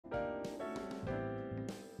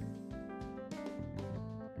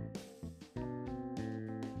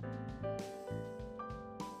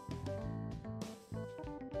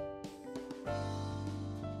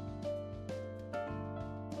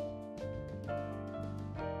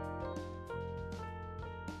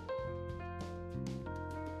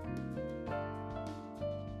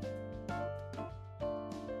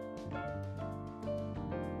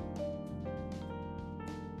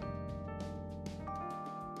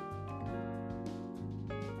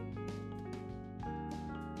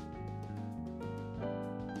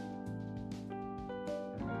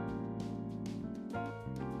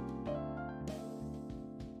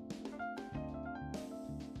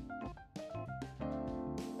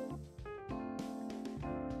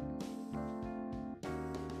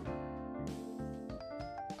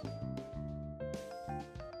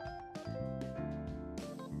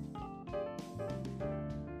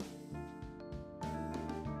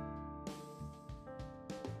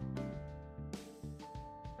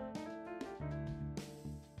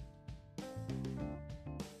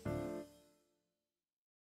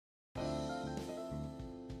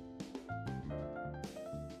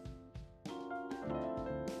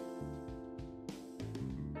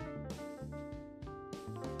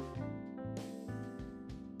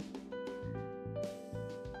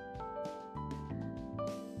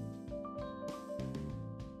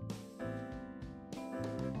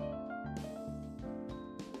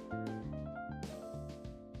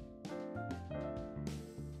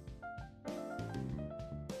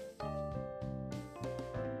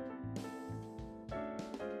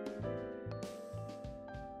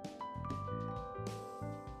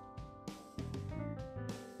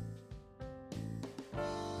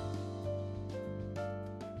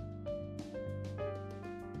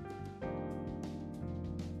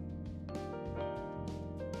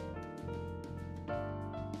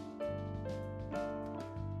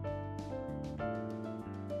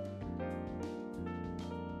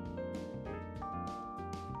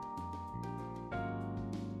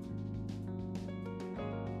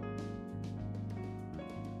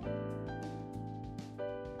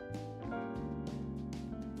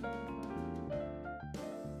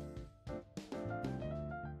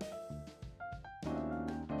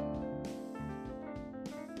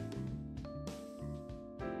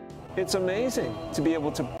It's amazing to be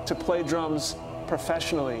able to play drums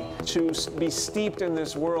professionally, to be steeped in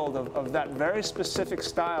this world of that very specific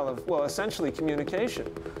style of, well, essentially communication.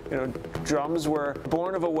 You know, drums were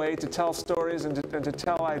born of a way to tell stories and to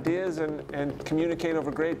tell ideas and communicate over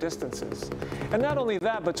great distances. And not only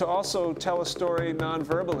that, but to also tell a story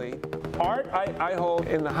non-verbally. Art, I hold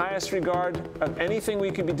in the highest regard of anything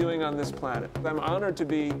we could be doing on this planet. I'm honored to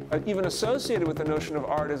be even associated with the notion of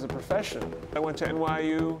art as a profession. I went to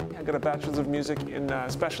NYU, I got a bachelor's of music in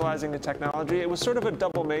specializing in technology. It was sort of a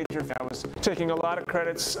double major. I was taking a lot of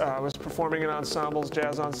credits. I was performing in ensembles,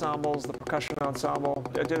 jazz ensembles, the percussion ensemble.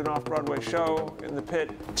 I did an off-Broadway show in the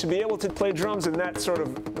Pit. To be able to play drums in that sort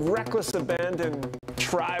of reckless abandon,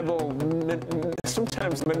 tribal,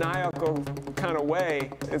 sometimes maniacal kind of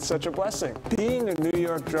way, it's such a blessing. Being a New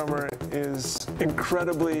York drummer is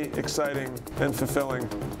incredibly exciting and fulfilling,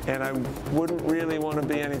 and I wouldn't really want to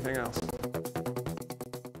be anything else.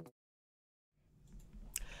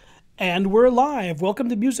 And we're live. Welcome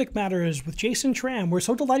to Music Matters with Jason Tramm. We're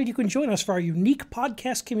so delighted you can join us for our unique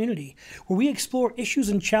podcast community, where we explore issues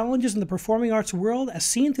and challenges in the performing arts world as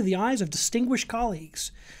seen through the eyes of distinguished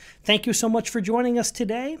colleagues. Thank you so much for joining us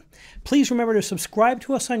today. Please remember to subscribe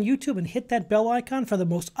to us on YouTube and hit that bell icon for the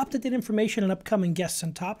most up-to-date information on upcoming guests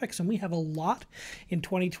and topics. And we have a lot in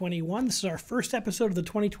 2021. This is our first episode of the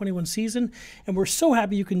 2021 season, and we're so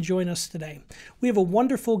happy you can join us today. We have a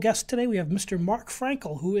wonderful guest today. We have Mr. Mark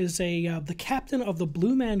Frankel, who is the captain of the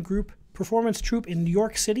Blue Man Group performance troupe in New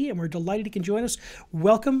York City, and we're delighted he can join us.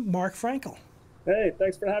 Welcome, Mark Frankel. Hey,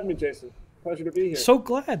 thanks for having me, Jason. Pleasure to be here. So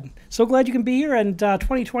glad you can be here. And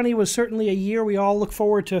 2020 was certainly a year we all look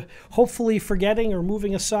forward to hopefully forgetting or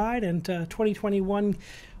moving aside. And 2021,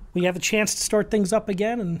 we have a chance to start things up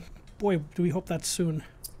again. And boy, do we hope that's soon.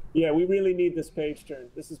 Yeah, we really need this page turn.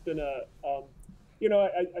 This has been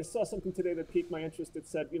I saw something today that piqued my interest. It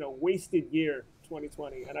said, wasted year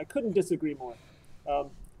 2020, and I couldn't disagree more.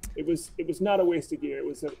 It was not a wasted year. It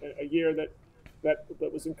was a year that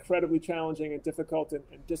was incredibly challenging and difficult and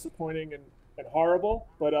disappointing and horrible.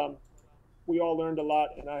 But we all learned a lot,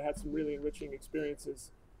 and I had some really enriching experiences.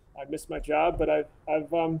 I missed my job, but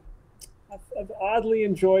I've oddly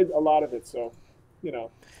enjoyed a lot of it. So,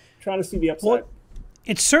 trying to see the upside. Well,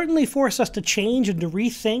 it certainly forced us to change and to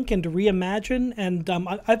rethink and to reimagine. And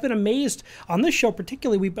I've been amazed on this show,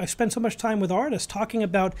 particularly. I spent so much time with artists talking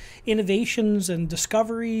about innovations and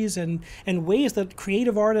discoveries and ways that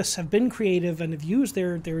creative artists have been creative and have used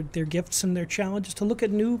their gifts and their challenges to look at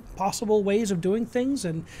new possible ways of doing things.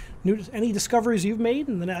 And any discoveries you've made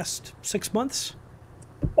in the last 6 months?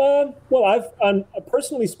 Well,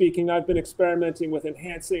 personally speaking, I've been experimenting with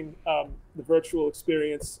enhancing the virtual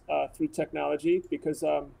experience through technology because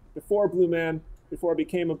before I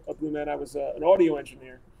became a Blue Man, I was an audio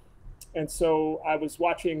engineer. And so I was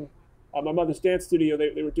watching my mother's dance studio.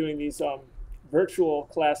 They were doing these virtual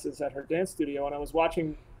classes at her dance studio, and I was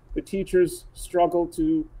watching the teachers struggle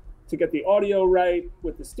to get the audio right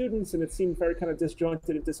with the students, and it seemed very kind of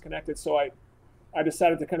disjointed and disconnected. So I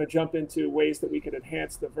decided to kind of jump into ways that we could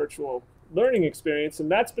enhance the virtual learning experience.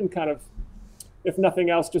 And that's been kind of, if nothing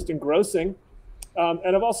else, just engrossing.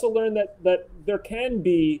 And I've also learned that there can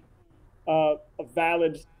be a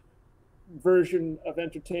valid version of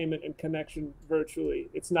entertainment and connection virtually.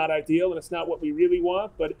 It's not ideal and it's not what we really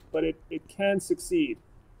want, but it can succeed.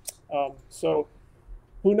 So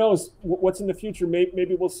who knows what's in the future?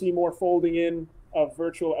 Maybe we'll see more folding in of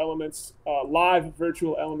virtual elements, live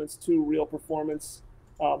virtual elements to real performance.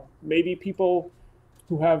 Maybe people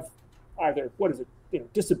who have either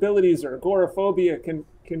disabilities or agoraphobia can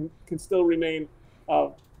still remain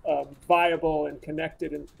viable and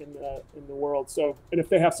connected in the world. So, and if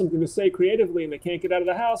they have something to say creatively and they can't get out of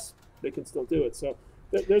the house, they can still do it. So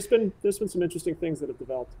there's been some interesting things that have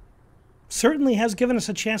developed. Certainly has given us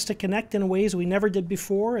a chance to connect in ways we never did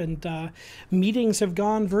before, and meetings have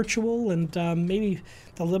gone virtual, and maybe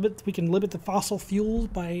we can limit the fossil fuels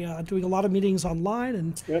by doing a lot of meetings online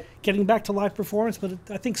and getting back to live performance. But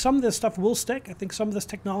I think some of this stuff will stick. I think some of this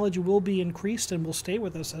technology will be increased and will stay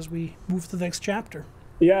with us as we move to the next chapter.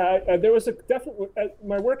 Yeah, there was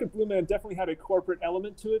my work at Blue Man definitely had a corporate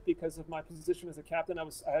element to it because of my position as a captain. I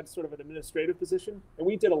had sort of an administrative position, and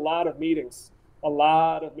we did a lot of meetings.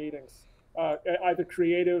 Either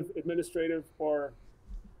creative, administrative, or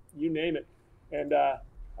you name it. And I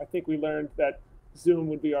think we learned that Zoom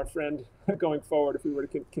would be our friend going forward if we were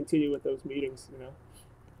to continue with those meetings,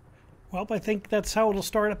 Well, I think that's how it'll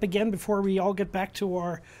start up again before we all get back to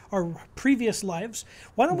our previous lives.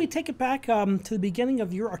 Why don't we take it back to the beginning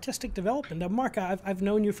of your artistic development? Now, Mark, I've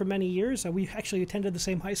known you for many years. We actually attended the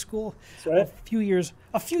same high school a few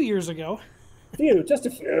years ago. Just a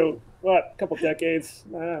few. What? A couple decades?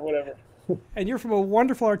 Whatever. And you're from a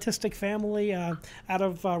wonderful artistic family out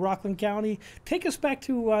of Rockland County. Take us back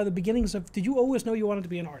to the beginnings of, did you always know you wanted to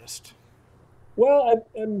be an artist? Well,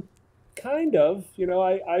 I'm kind of.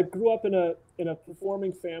 I grew up in a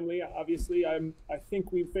performing family. Obviously, I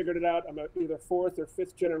think we figured it out. I'm either fourth or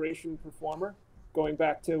fifth generation performer, going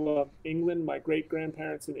back to England. My great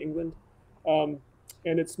grandparents in England, and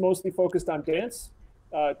it's mostly focused on dance.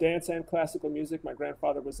 Dance and classical music. My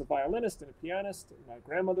grandfather was a violinist and a pianist. And my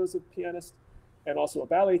grandmother was a pianist and also a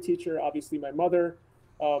ballet teacher. Obviously, my mother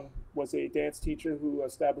was a dance teacher who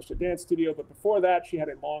established a dance studio. But before that, she had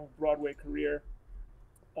a long Broadway career.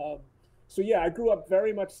 So yeah, I grew up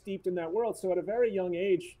very much steeped in that world. So at a very young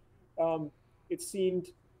age, it seemed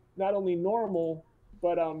not only normal,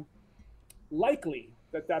 but likely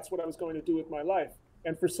that that's what I was going to do with my life.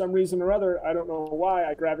 And for some reason or other, I don't know why,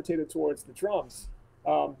 I gravitated towards the drums.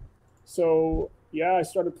 So yeah, I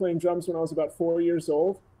started playing drums when I was about 4 years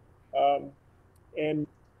old, and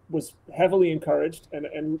was heavily encouraged.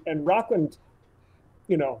 And Rockland,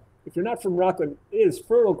 if you're not from Rockland, it is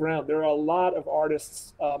fertile ground. There are a lot of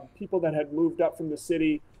artists, people that had moved up from the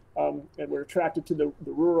city, and were attracted to the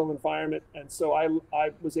rural environment. And so I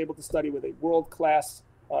was able to study with a world-class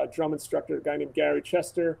drum instructor, a guy named Gary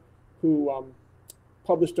Chester, who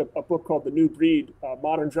published a book called The New Breed.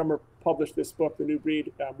 Modern Drummer published this book, The New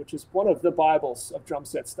Breed, which is one of the Bibles of drum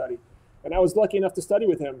set study. And I was lucky enough to study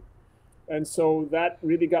with him. And so that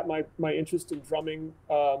really got my interest in drumming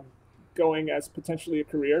going as potentially a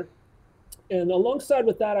career. And alongside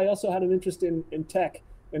with that, I also had an interest in tech,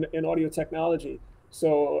 in audio technology.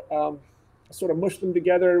 So I sort of mushed them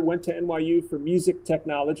together, went to NYU for music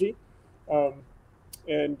technology,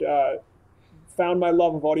 and found my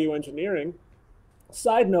love of audio engineering.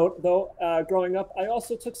 Side note, though, growing up, I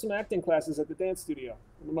also took some acting classes at the dance studio.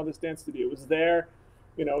 My mother's dance studio. It was there,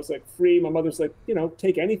 it was like free. My mother's like,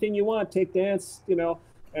 take anything you want, take dance,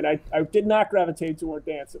 and I did not gravitate toward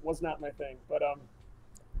dance. It was not my thing, but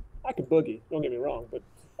I could boogie, don't get me wrong, but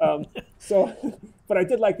but I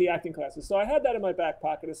did like the acting classes. So I had that in my back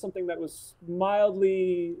pocket as something that was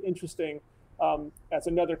mildly interesting as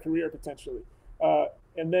another career potentially.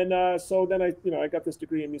 And then I got this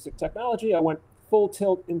degree in music technology. I went full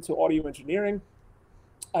tilt into audio engineering.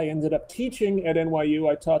 I ended up teaching at NYU.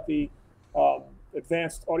 I taught the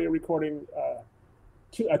advanced audio recording,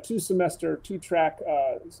 a two-semester, two-track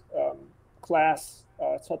class.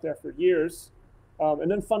 Taught there for years. And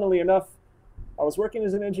then funnily enough, I was working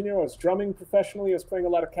as an engineer. I was drumming professionally. I was playing a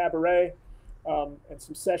lot of cabaret and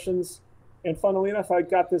some sessions. And funnily enough, I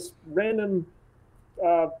got this random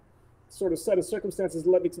sort of set of circumstances that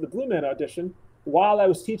led me to the Blue Man audition while I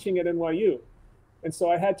was teaching at NYU. And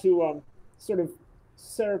so I had to sort of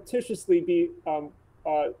surreptitiously be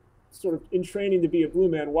sort of in training to be a Blue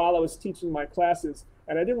Man while I was teaching my classes.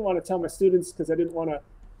 And I didn't want to tell my students because I didn't want to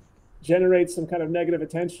generate some kind of negative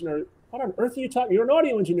attention or, what on earth are you talking? You're an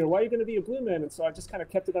audio engineer. Why are you going to be a Blue Man? And so I just kind of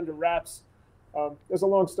kept it under wraps. There's a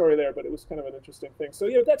long story there, but it was kind of an interesting thing. So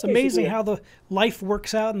that's amazing how the life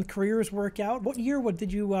works out and careers work out. What year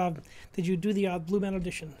did you do the Blue Man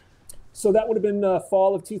audition? So that would have been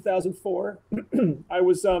fall of 2004. I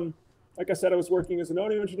was, like I said, I was working as an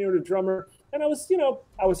audio engineer and a drummer, and I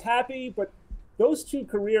was happy, but those two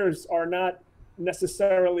careers are not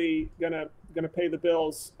necessarily gonna pay the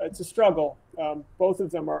bills. It's a struggle. Both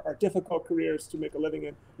of them are difficult careers to make a living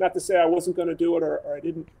in. Not to say I wasn't going to do it or I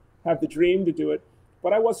didn't have the dream to do it,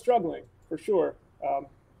 but I was struggling for sure.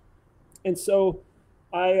 And so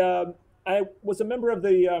I was a member of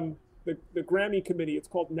the Grammy committee. It's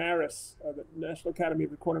called NARAS, the National Academy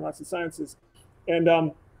of Recording Arts and Sciences.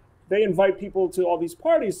 And they invite people to all these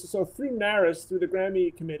parties. So through NARAS, through the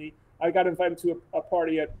Grammy committee, I got invited to a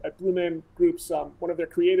party at Blue Man Group's, one of their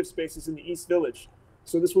creative spaces in the East Village.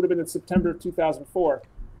 So this would have been in September of 2004.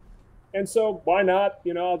 And so why not?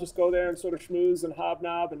 I'll just go there and sort of schmooze and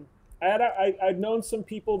hobnob. And I'd known some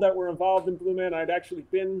people that were involved in Blue Man. I'd actually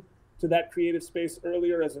been to that creative space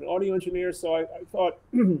earlier as an audio engineer. So I thought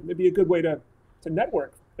it'd be a good way to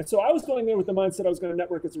network. And so I was going there with the mindset I was going to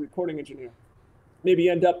network as a recording engineer. Maybe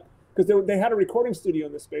end up, because they had a recording studio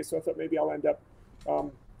in this space. So I thought maybe I'll end up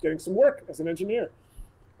getting some work as an engineer.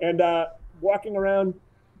 And walking around,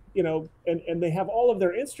 and they have all of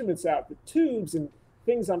their instruments out, the tubes and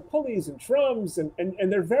things on pulleys and drums, and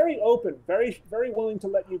they're very open, very, very willing to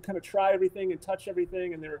let you kind of try everything and touch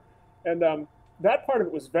everything. And that part of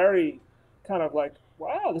it was very kind of like,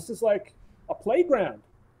 wow, this is like a playground.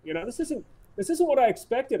 This isn't what I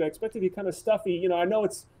expected. I expected to be kind of stuffy. I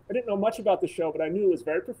didn't know much about the show, but I knew it was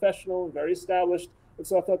very professional and very established. And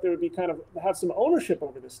so I thought there would be have some ownership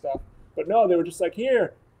over this stuff. But no, they were just like,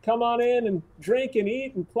 here, come on in and drink and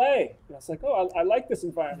eat and play. And I was like, oh, I like this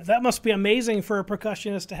environment. That must be amazing for a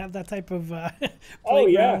percussionist to have that type of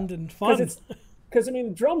playground and fun. Because, I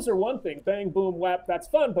mean, drums are one thing, bang, boom, whap, that's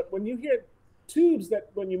fun. But when you hear tubes that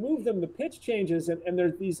when you move them, the pitch changes, and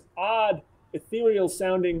there's these odd, ethereal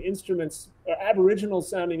sounding instruments, or aboriginal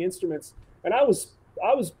sounding instruments. And I was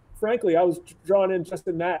frankly drawn in just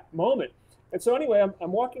in that moment. And so anyway,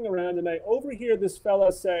 I'm walking around and I overhear this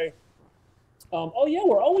fella say, oh yeah,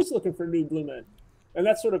 we're always looking for new blue men. And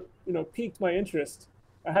that sort of, piqued my interest.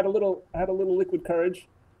 I had a little liquid courage,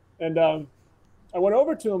 and I went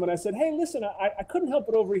over to him and I said, hey, listen, I couldn't help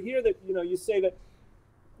but overhear that, you say that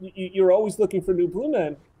you're always looking for new blue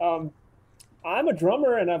men. I'm a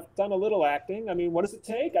drummer and I've done a little acting. I mean, what does it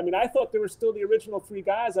take? I mean, I thought there were still the original 3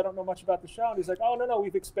 guys. I don't know much about the show. And he's like, oh, no,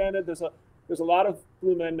 we've expanded. There's a lot of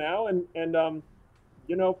blue men now. And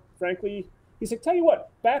frankly, he's like, tell you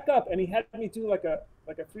what, back up. And he had me do like a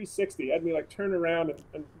 360. He had me like turn around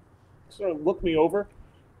and sort of look me over.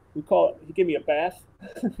 He gave me a bath.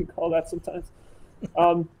 We call that sometimes.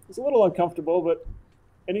 It's a little uncomfortable,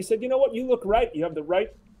 and he said, you know what, you look right. You have the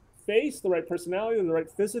right face, the right personality, the right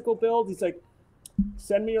physical build. He's like,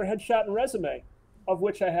 send me your headshot and resume, of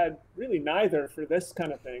which I had really neither for this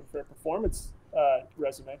kind of thing, for a performance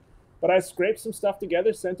resume. But I scraped some stuff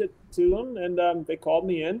together, sent it to them, and they called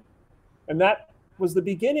me in. And that was the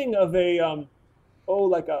beginning of a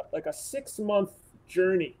 6-month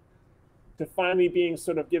journey to finally being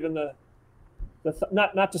sort of given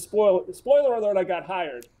not to spoiler alert, I got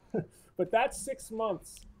hired. But that 6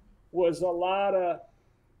 months was a lot of,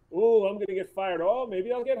 oh, I'm going to get fired. Oh,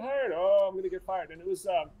 maybe I'll get hired. Oh, I'm going to get fired. And it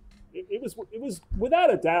was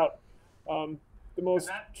without a doubt the most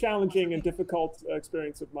challenging and difficult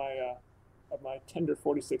experience of my tender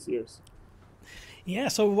 46 years. Yeah.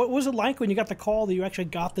 So what was it like when you got the call that you actually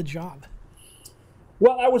got the job?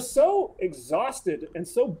 Well, I was so exhausted and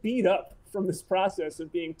so beat up from this process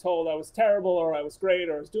of being told I was terrible or I was great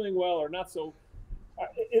or I was doing well or not so.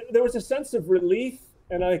 There was a sense of relief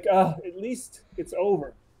and at least it's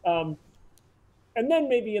over. And then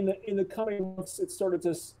maybe in the coming months, it started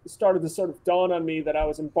to sort of dawn on me that I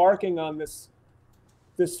was embarking on this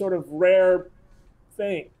sort of rare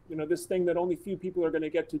thing, this thing that only few people are going to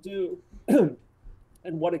get to do,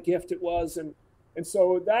 and what a gift it was. And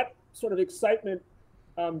so that sort of excitement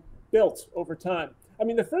built over time. I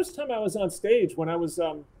mean, the first time I was on stage, when I was,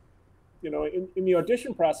 in the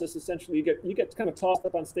audition process, essentially you get kind of tossed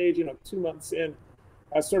up on stage, 2 months in,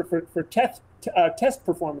 sort of for test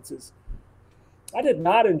performances. I did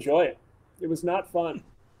not enjoy it. It was not fun.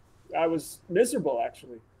 I was miserable,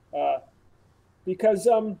 actually, because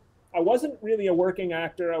I wasn't really a working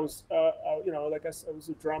actor. I was, I was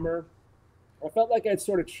a drummer. I felt like I'd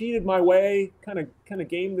sort of cheated my way, kind of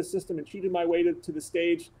gamed the system and cheated my way to the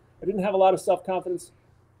stage. I didn't have a lot of self-confidence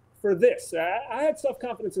for this. I had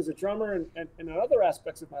self-confidence as a drummer and in other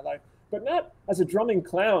aspects of my life, but not as a drumming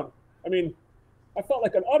clown. I mean, I felt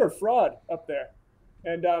like an utter fraud up there.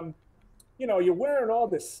 And, you're wearing all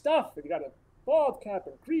this stuff, and you got a bald cap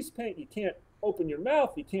and grease paint. You can't open your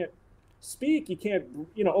mouth. You can't speak. You can't,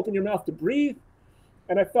 open your mouth to breathe.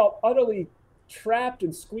 And I felt utterly trapped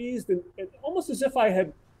and squeezed, and almost as if I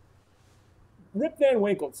had Rip Van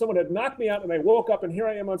Winkle. Someone had knocked me out, and I woke up, and here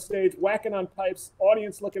I am on stage, whacking on pipes,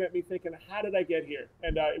 audience looking at me thinking, how did I get here?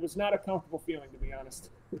 And it was not a comfortable feeling, to be honest.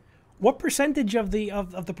 What percentage of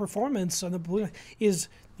the performance on the Blue is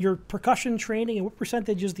your percussion training, and what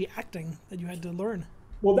percentage is the acting that you had to learn?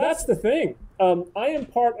 Well, that's the thing. I am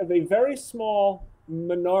part of a very small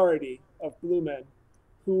minority of blue men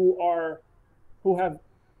who have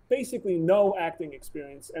basically no acting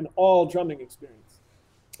experience and all drumming experience.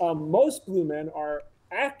 Most blue men are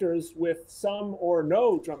actors with some or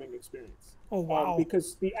no drumming experience. Oh, wow.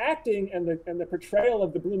 Because the acting and the portrayal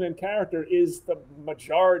of the blue man character is the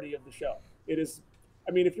majority of the show. It is,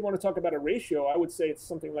 I mean, if you want to talk about a ratio, I would say it's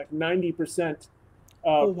something like 90%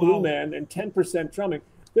 blue man and 10% drumming.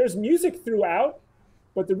 There's music throughout,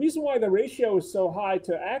 but the reason why the ratio is so high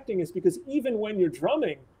to acting is because even when you're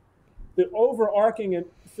drumming, the overarching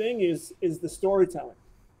thing is the storytelling.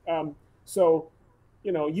 So,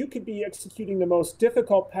 you could be executing the most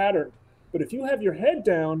difficult pattern, but if you have your head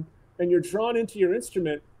down and you're drawn into your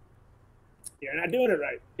instrument, you're not doing it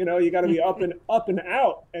right. You got to be up and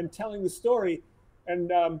out and telling the story. And,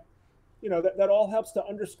 that all helps to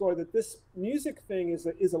underscore that this music thing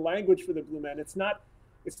is a language for the blue man. It's not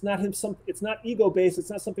ego based. It's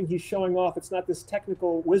not something he's showing off. It's not this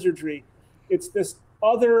technical wizardry. It's this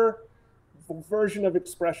other version of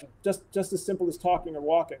expression, just as simple as talking or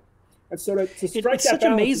walking. And so to strike it's that such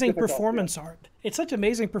balance amazing is difficult. performance art. It's such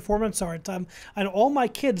amazing performance art. And all my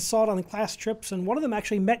kids saw it on the class trips, and one of them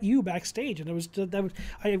actually met you backstage. And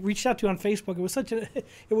I reached out to you on Facebook.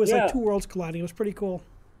 It was like two worlds colliding. It was pretty cool.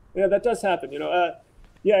 Yeah, that does happen. I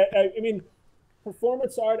mean,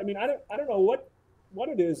 performance art. I mean, I don't know what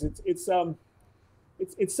it is. It's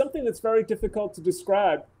something that's very difficult to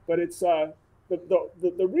describe. But it's the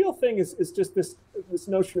real thing is just this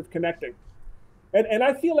notion of connecting. And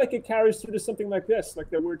I feel like it carries through to something like this, like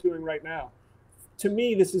that we're doing right now. To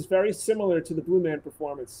me, this is very similar to the Blue Man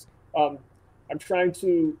performance. I'm trying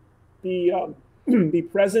to be be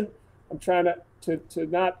present. I'm trying to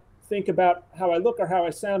not think about how I look or how I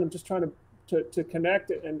sound. I'm just trying to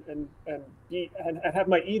connect and have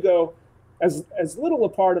my ego as little a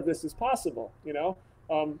part of this as possible, you know.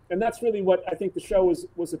 And that's really what I think the show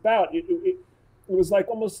was about. It was like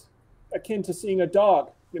almost akin to seeing a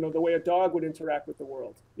dog. You know, the way a dog would interact with the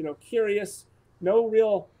world. You know, curious, no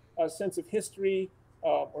real sense of history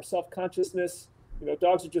or self-consciousness. You know,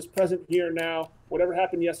 dogs are just present here now. Whatever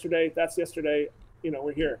happened yesterday, that's yesterday. You know,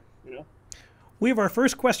 we're here. You know. We have our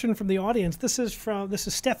first question from the audience. This is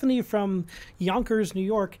Stephanie from Yonkers, New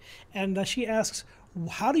York, and she asks,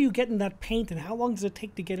 "How do you get in that paint, and how long does it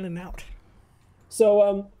take to get in and out?"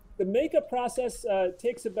 So the makeup process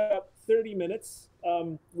takes about 30 minutes.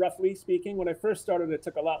 Roughly speaking. When I first started, it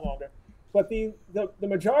took a lot longer, but the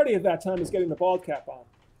majority of that time is getting the bald cap on.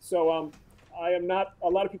 So I am not. A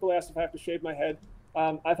lot of people ask if I have to shave my head.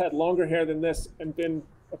 I've had longer hair than this and been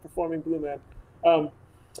a performing Blue Man.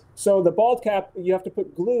 So the bald cap, you have to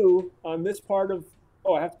put glue on this part of.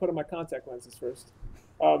 Oh, I have to put on my contact lenses first.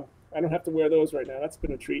 I don't have to wear those right now. That's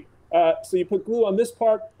been a treat. So you put glue on this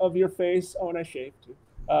part of your face. Oh, and I shaved too.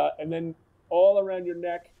 And then all around your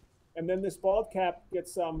neck. And then this bald cap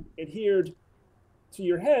gets adhered to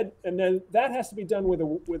your head, and then that has to be done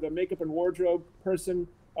with a makeup and wardrobe person.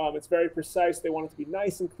 It's very precise. They want it to be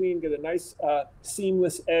nice and clean, get a nice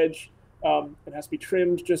seamless edge. It has to be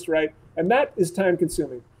trimmed just right, and that is time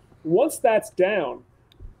consuming. Once that's down,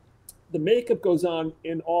 the makeup goes on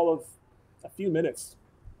in all of a few minutes.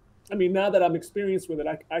 I mean, now that I'm experienced with it,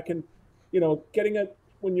 I can, you know,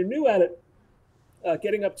 when you're new at it.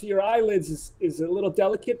 Getting up to your eyelids is a little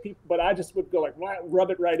delicate, but I just would go like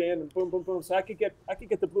rub it right in and boom, boom, boom. So I could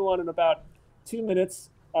get the blue on in about 2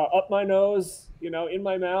 minutes. Up my nose, you know, in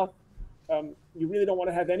my mouth. You really don't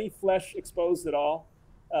want to have any flesh exposed at all.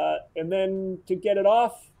 And then to get it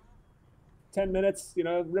off, 10 minutes. You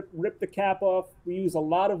know, rip the cap off. We use a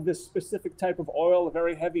lot of this specific type of oil, a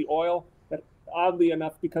very heavy oil that, oddly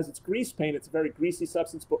enough, because it's grease paint, it's a very greasy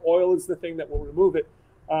substance. But oil is the thing that will remove it.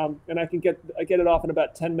 And I get it off in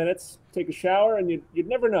about 10 minutes, take a shower, and you'd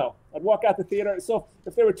never know. I'd walk out the theater. So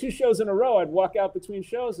if there were 2 shows in a row, I'd walk out between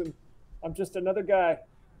shows, and I'm just another guy.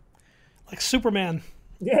 Like Superman.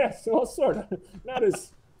 Yeah, well, sort of. Not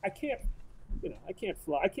as, I can't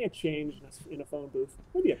fly. I can't change in a phone booth.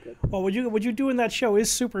 Maybe I could. Well, what you do in that show is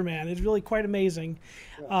Superman. It's really quite amazing.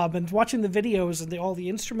 Yeah. And watching the videos and all the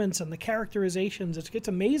instruments and the characterizations, it's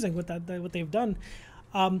amazing what they've done.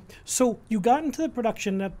 So you got into the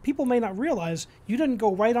production that people may not realize. You didn't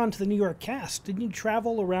go right onto the New York cast. Didn't you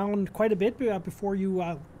travel around quite a bit before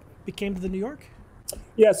you came to the New York?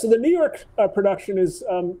 Yeah, so the New York production is,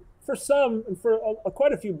 for some, and for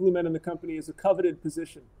quite a few Blue Men in the company, is a coveted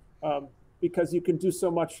position because you can do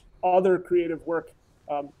so much other creative work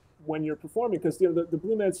when you're performing. Because the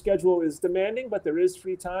Blue Man schedule is demanding, but there is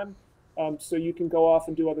free time. So you can go off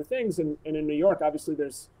and do other things. And in New York, obviously,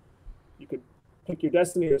 you could pick your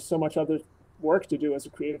destiny. There's so much other work to do as a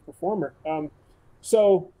creative performer.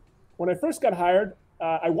 So when I first got hired,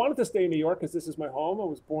 I wanted to stay in New York because this is my home. I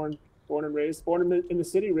was born in the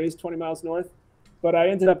city, raised 20 miles north. But I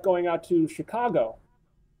ended up going out to Chicago,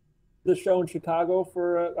 the show in Chicago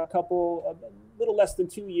for a little less than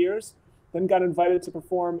 2 years. Then got invited to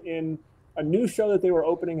perform in a new show that they were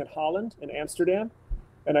opening in Holland, in Amsterdam.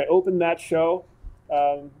 And I opened that show,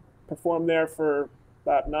 performed there for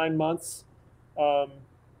about 9 months. And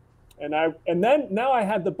then now I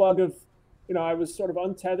had the bug of, you know, I was sort of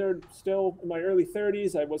untethered, still in my early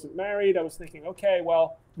 30s. I wasn't married. I was thinking, okay,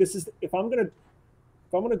 well, this is, if I'm gonna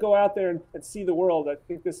go out there and see the world, I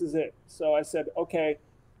think this is it. So I said, okay,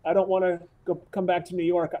 I don't want to come back to New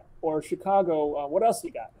York or Chicago. What else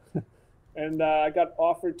you got? And I got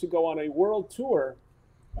offered to go on a world tour,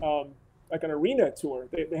 like an arena tour.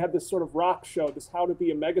 They had this sort of rock show, this How to Be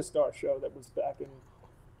a Megastar show that was back in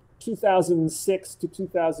 2006 to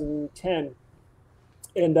 2010.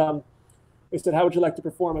 And they said, how would you like to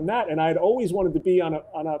perform on that? And I had always wanted to be on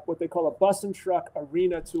a what they call a bus and truck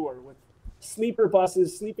arena tour with sleeper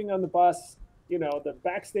buses, sleeping on the bus, the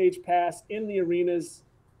backstage pass in the arenas,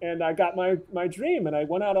 and I got my dream. And I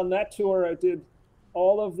went out on that tour. I did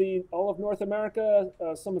all of North America,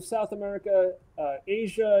 some of South America,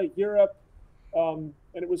 Asia, Europe, and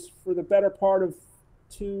it was for the better part of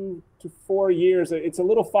 2 to 4 years. It's a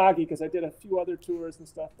little foggy because I did a few other tours and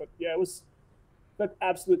stuff, but yeah, it was the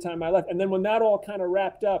absolute time of my life. And then when that all kind of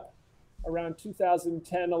wrapped up around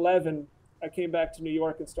 2010, 11, I came back to New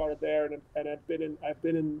York and started there, and I've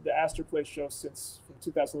been in the Astor Place show since from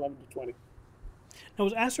 2011 to 20. Now,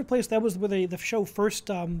 was Astor Place, that was where the show first,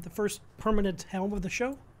 the first permanent helm of the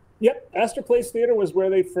show? Yep, Astor Place Theater was where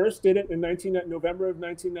they first did it in November of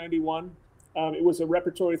 1991. It was a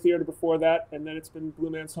repertory theater before that, and then it's been Blue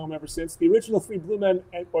Man's home ever since. The original 3 Blue Men,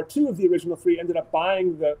 or 2 of the original 3, ended up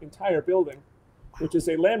buying the entire building, which is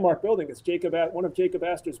a landmark building. It's one of Jacob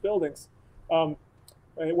Astor's buildings, one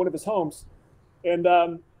of his homes. And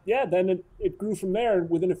then it grew from there.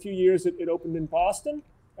 Within a few years, it opened in Boston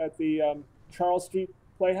at the Charles Street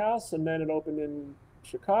Playhouse, and then it opened in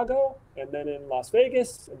Chicago, and then in Las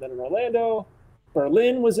Vegas, and then in Orlando.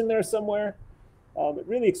 Berlin was in there somewhere. It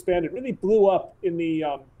really expanded, really blew up in the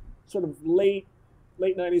sort of late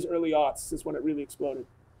 90s, early aughts is when it really exploded.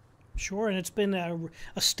 Sure, and it's been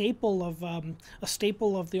a staple of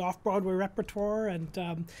the off-Broadway repertoire,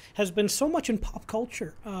 and has been so much in pop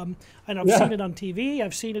culture. And I've seen it on TV,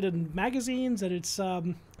 I've seen it in magazines, and it's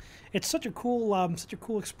such a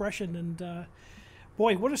cool expression. And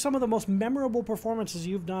boy, what are some of the most memorable performances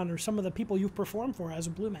you've done, or some of the people you've performed for as a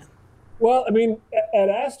Blue Man? Well, I mean, at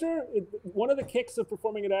Astor, one of the kicks of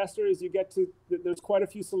performing at Astor is there's quite a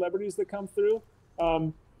few celebrities that come through.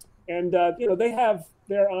 They have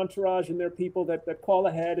their entourage and their people that call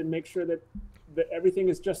ahead and make sure that everything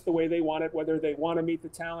is just the way they want it, whether they want to meet the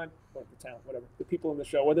people in the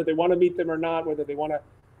show, whether they want to meet them or not, whether they want to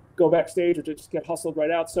go backstage or just get hustled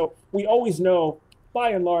right out. So we always know,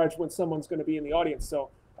 by and large, when someone's going to be in the audience. So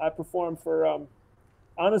I perform for,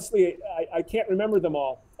 honestly, I can't remember them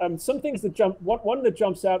all. Some things that one that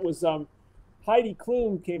jumps out was Heidi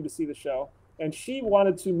Klum came to see the show, and she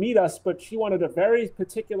wanted to meet us, but she wanted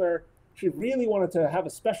she really wanted to have a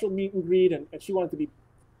special meet and greet, and she wanted to be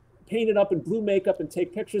painted up in blue makeup and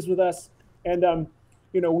take pictures with us. And,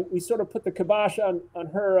 we sort of put the kibosh on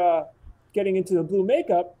her getting into the blue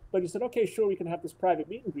makeup, but he said, okay, sure, we can have this private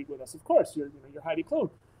meet and greet with us. Of course, you're Heidi Klum.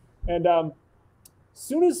 And as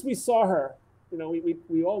soon as we saw her,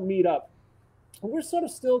 we all meet up. And we're sort of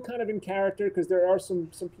still kind of in character because there are some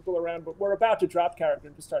people around, but we're about to drop character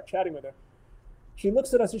and to start chatting with her. She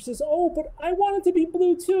looks at us and she says, oh, but I wanted to be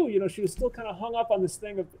blue too. She was still kind of hung up on this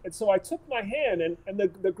thing. And so I took my hand, and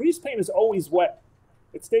the grease paint is always wet.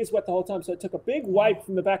 It stays wet the whole time. So I took a big wipe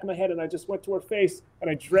from the back of my head, and I just went to her face, and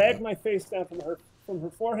I dragged my face down from her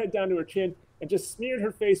forehead down to her chin and just smeared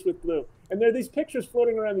her face with blue. And there are these pictures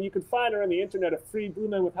floating around that you can find her on the internet of 3 Blue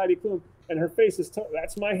Men with Heidi Klum, and her face is,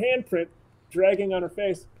 that's my handprint dragging on her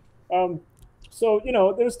face. So,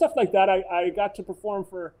 there was stuff like that. I got to perform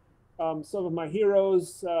for some of my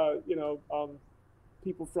heroes,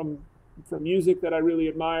 people from music that I really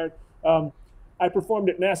admired. I performed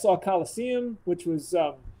at Nassau Coliseum, which was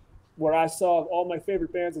where I saw all my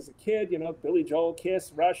favorite bands as a kid, Billy Joel,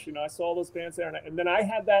 Kiss, Rush, I saw all those bands there. And then I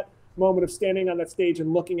had that moment of standing on that stage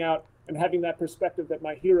and looking out and having that perspective that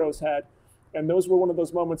my heroes had. And those were one of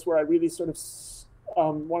those moments where I really sort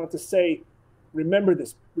of wanted to say, remember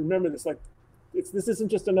this, like, this isn't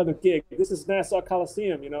just another gig. This is Nassau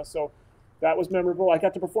Coliseum, so that was memorable. I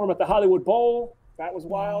got to perform at the Hollywood Bowl. That was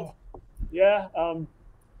wild. Wow. Yeah.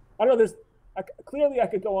 I don't know. Clearly I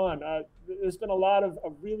could go on. There's been a lot of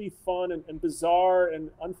really fun and bizarre and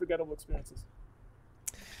unforgettable experiences.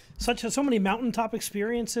 So many mountaintop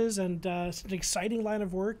experiences, and such an exciting line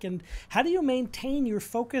of work. And how do you maintain your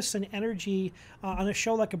focus and energy on a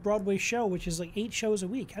show like a Broadway show, which is like 8 shows a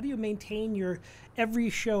week? How do you maintain your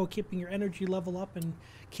every show, keeping your energy level up and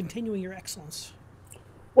continuing your excellence?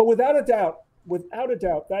 Well, without a doubt,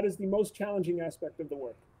 that is the most challenging aspect of the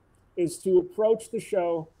work, is to approach the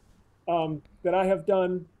show that I have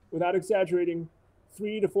done, without exaggerating,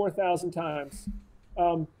 3,000 to 4,000 times,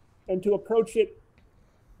 and to approach it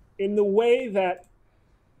in the way that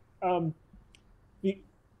the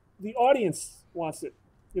audience wants it.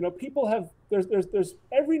 People have, there's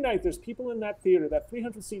every night there's people in that theater, that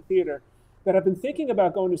 300-seat theater, that have been thinking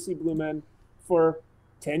about going to see Blue Men for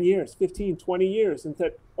 10 years, 15, 20 years, and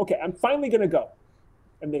said, okay, I'm finally going to go.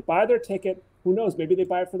 And they buy their ticket. Who knows? Maybe they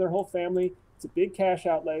buy it for their whole family. It's a big cash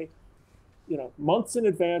outlay, months in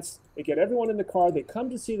advance. They get everyone in the car. They come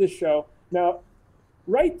to see the show. Now,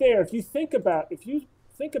 right there, if you think about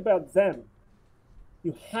them,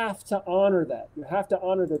 you have to honor that. You have to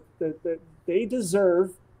honor that they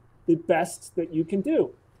deserve the best that you can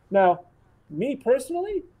do. Now, me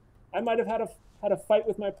personally, I might have had a fight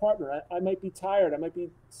with my partner. I might be tired. I might be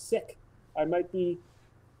sick. I might be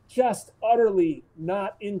just utterly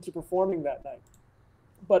not into performing that night.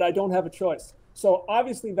 But I don't have a choice. So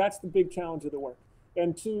obviously that's the big challenge of the work.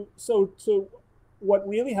 And so what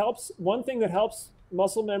really helps, one thing that helps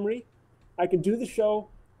muscle memory, I can do the show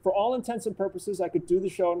for all intents and purposes. I could do the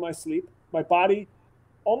show in my sleep. My body,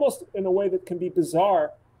 almost in a way that can be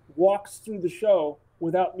bizarre, walks through the show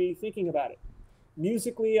without me thinking about it.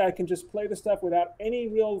 Musically, I can just play the stuff without any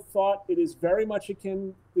real thought. It is very much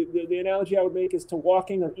akin, the analogy I would make is to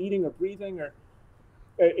walking or eating or breathing, or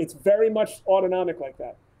it's very much autonomic like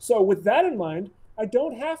that. So with that in mind, I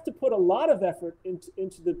don't have to put a lot of effort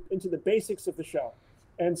into the basics of the show.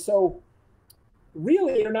 And so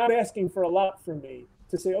really, you're not asking for a lot from me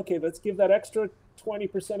to say, okay, let's give that extra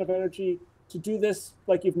 20% of energy to do this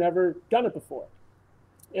like you've never done it before.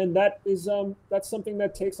 And that's something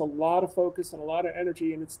that takes a lot of focus and a lot of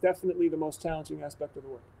energy, and it's definitely the most challenging aspect of the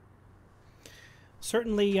work.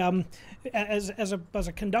 Certainly, as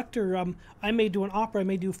a conductor, I may do an opera, I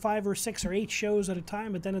may do 5 or 6 or 8 shows at a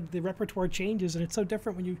time, but then the repertoire changes, and it's so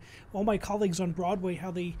different when all my colleagues on Broadway,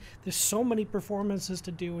 how there's so many performances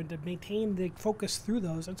to do, and to maintain the focus through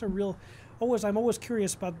those. That's a real, I'm always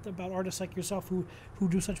curious about artists like yourself who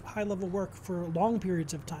do such high level work for long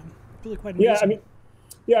periods of time. Really quite amazing.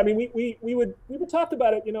 I mean, we would talk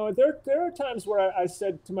about it. There are times where I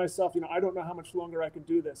said to myself, I don't know how much longer I can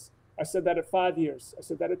do this. I said that at 5 years. I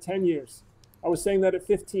said that at 10 years. I was saying that at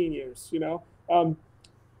 15 years. The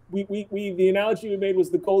analogy we made was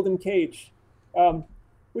the golden cage,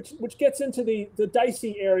 which gets into the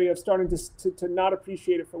dicey area of starting to not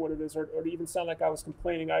appreciate it for what it is, or to even sound like I was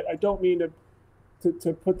complaining. I don't mean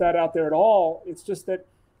to put that out there at all. It's just that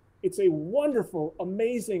it's a wonderful,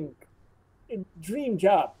 amazing dream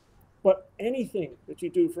job, but anything that you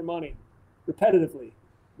do for money repetitively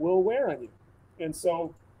will wear on you. And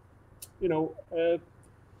so,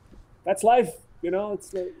 that's life.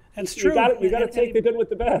 That's true. You got to take the good with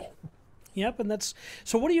the bad. Yep, and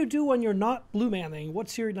so. What do you do when you're not blue manning?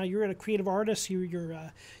 Now you're a creative artist. You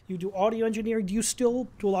do audio engineering. Do you still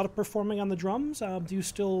do a lot of performing on the drums? Do you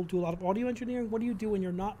still do a lot of audio engineering? What do you do when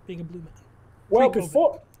you're not being a blue man? Well,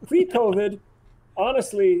 pre-COVID,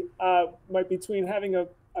 honestly, between having a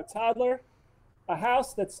toddler, a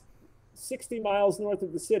house that's 60 miles north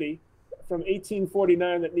of the city from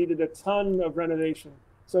 1849 that needed a ton of renovation.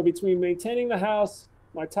 So between maintaining the house,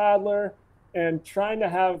 my toddler, and trying to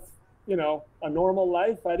have, a normal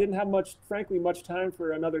life, I didn't have much time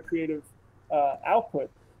for another creative output.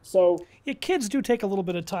 So yeah, kids do take a little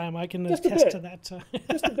bit of time. I can attest to that.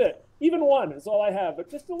 Just a bit. Even one is all I have, but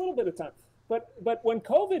just a little bit of time. But when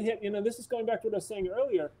COVID hit, this is going back to what I was saying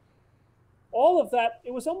earlier, all of that,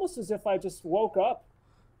 it was almost as if I just woke up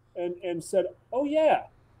and said, oh yeah,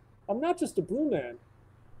 I'm not just a blue man.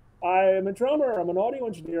 I am a drummer, I'm an audio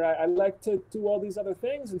engineer. I like to do all these other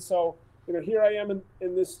things. And so, here I am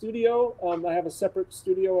in this studio. I have a separate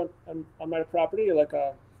studio on my property, like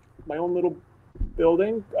my own little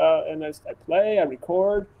building. And I play, I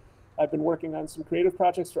record. I've been working on some creative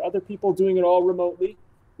projects for other people, doing it all remotely.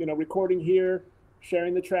 Recording here,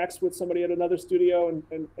 sharing the tracks with somebody at another studio and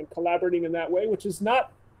collaborating in that way, which is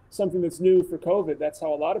not something that's new for COVID. That's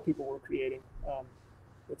how a lot of people were creating.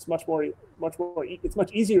 It's much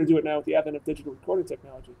easier to do it now with the advent of digital recording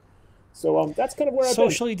technology. So that's kind of where I've been.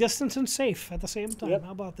 Socially distanced and safe at the same time. Yep.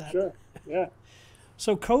 How about that? Sure, yeah.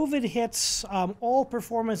 So COVID hits, all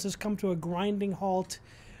performances come to a grinding halt.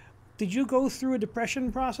 Did you go through a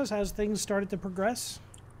depression process as things started to progress?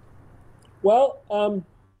 Well,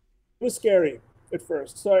 it was scary at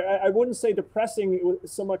first. So I wouldn't say depressing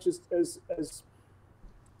so much as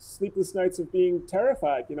sleepless nights of being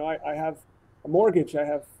terrified. I have a mortgage, I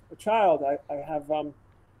have a child, I have I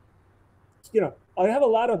have a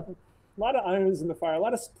lot of irons in the fire, a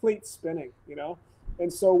lot of plates spinning,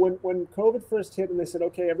 And so when COVID first hit and they said,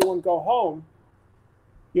 okay, everyone go home,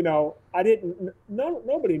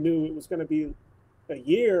 nobody knew it was going to be a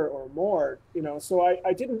year or more, so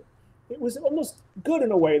I didn't. It was almost good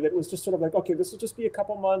in a way that it was just sort of like, okay, this will just be a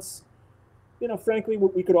couple months. Frankly,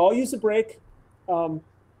 we could all use a break.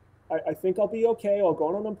 I think I'll be okay. I'll go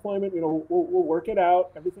on unemployment. We'll work it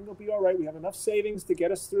out. Everything will be all right. We have enough savings to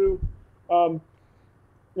get us through. And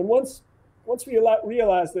once we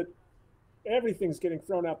realize that everything's getting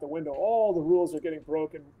thrown out the window, all the rules are getting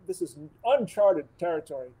broken, this is uncharted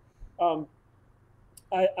territory.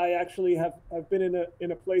 I actually have been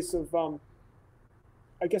in a place of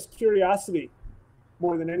I guess curiosity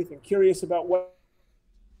more than anything, curious about what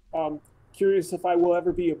Curious if I will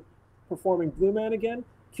ever be performing Blue Man again.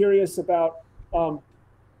 Curious about,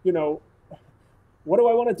 you know, what do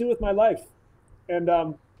I want to do with my life?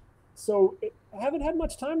 And so I haven't had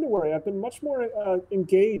much time to worry. I've been much more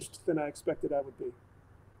engaged than I expected I would be.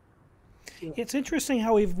 Yeah. It's interesting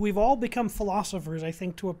how we've all become philosophers. I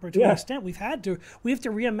think to an extent we have to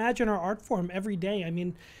reimagine our art form every day. I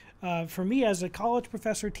mean, for me as a college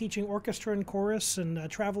professor teaching orchestra and chorus and a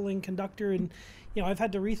traveling conductor, and I've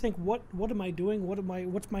had to rethink what am I doing?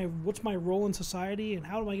 What's my role in society, and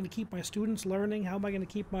how am I going to keep my students learning? How am I going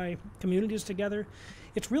to keep my communities together?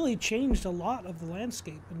 It's really changed a lot of the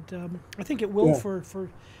landscape, and I think it will for.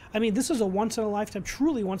 I mean, this is a once in a lifetime,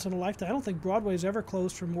 truly once in a lifetime. I don't think Broadway's ever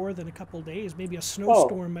closed for more than a couple of days. Maybe a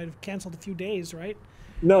snowstorm might have canceled a few days, right?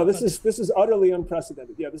 No, this is utterly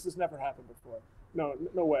unprecedented. Yeah, this has never happened before.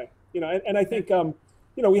 No way. And I think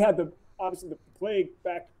we had obviously the plague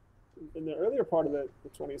back in the earlier part of the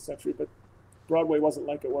 20th century, but Broadway wasn't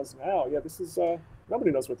like it was now. Yeah, this is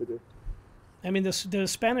nobody knows what to do. I mean, the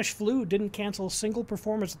Spanish flu didn't cancel a single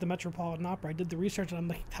performance at the Metropolitan Opera. I did the research, and I'm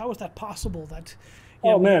like, how is that possible? That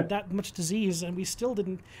we had that much disease, and we still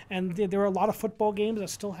didn't. And there were a lot of football games that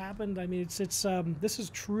still happened. I mean, this is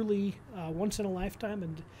truly once in a lifetime,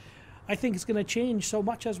 and I think it's going to change so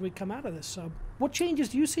much as we come out of this. What changes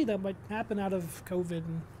do you see that might happen out of COVID?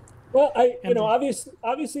 Well,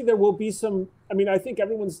 obviously there will be some. I mean, I think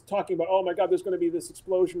everyone's talking about, oh my God, there's going to be this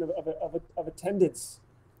explosion of attendance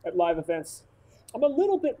at live events. I'm a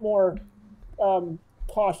little bit more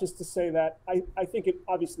cautious to say that. I think it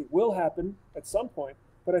obviously will happen at some point,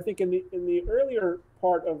 but I think in the earlier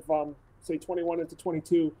part of say 21 into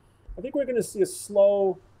 22, I think we're going to see a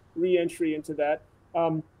slow re-entry into that.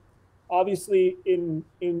 Obviously,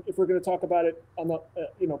 if we're going to talk about it on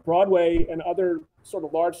the Broadway and other sort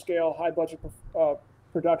of large-scale, high-budget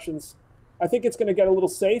productions, I think it's going to get a little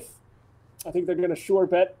safe. I think they're going to sure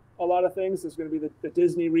bet a lot of things. There's going to be the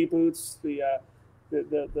Disney reboots, the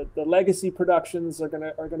legacy productions are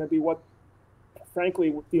going to be what,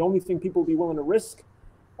 frankly, the only thing people will be willing to risk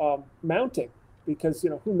mounting, because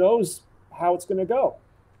who knows how it's going to go.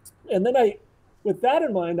 And then with that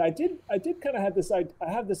in mind, I did kind of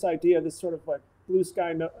have this idea, this sort of like blue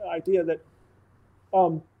sky idea that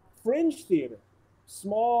fringe theater,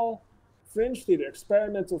 small fringe theater,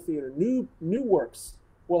 experimental theater, new works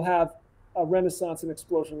will have a renaissance and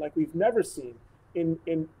explosion like we've never seen in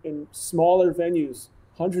smaller venues,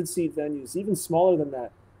 100-seat venues, even smaller than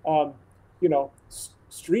that.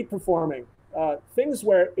 Street performing, things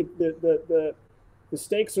where the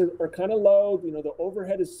stakes are kind of low. The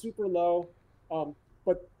overhead is super low.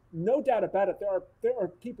 But no doubt about it, there are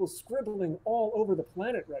people scribbling all over the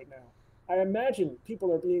planet right now. I imagine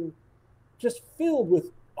people are being just filled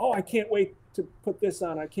with, oh, I can't wait to put this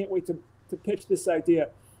on. I can't wait to pitch this idea.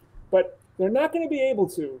 But they're not going to be able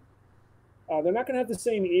to. They're not going to have the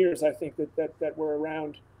same ears, I think, that were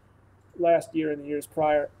around last year and the years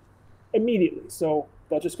prior immediately. So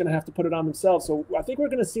they're just going to have to put it on themselves. So I think we're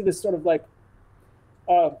going to see this sort of like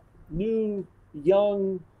new,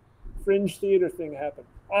 young, fringe theater thing happen.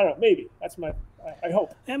 I don't know, maybe. That's I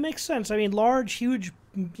hope. That makes sense. I mean, large, huge,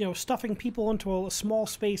 stuffing people into a small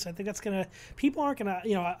space. I think that's going to, people aren't going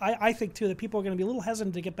to, I think too that people are going to be a little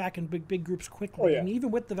hesitant to get back in big groups quickly. Oh, yeah. And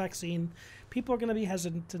even with the vaccine, people are going to be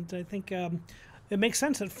hesitant. And I think it makes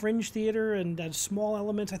sense that fringe theater and small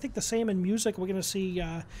elements. I think the same in music. We're going to see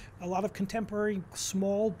a lot of contemporary,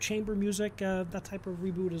 small chamber music, that type of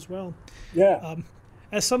reboot as well. Yeah.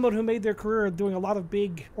 As someone who made their career doing a lot of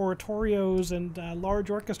big oratorios and large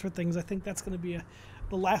orchestra things, I think that's going to be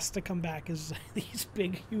the last to come back is these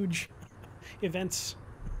big, huge events.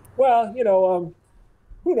 Well,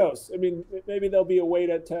 who knows? I mean, maybe there'll be a way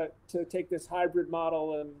to take this hybrid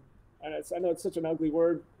model, and I know it's such an ugly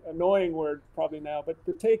word, annoying word probably now, but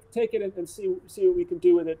to take it and see what we can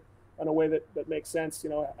do with it in a way that makes sense.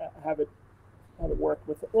 Have it work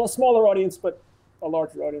with a smaller audience, but a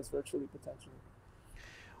larger audience virtually potentially.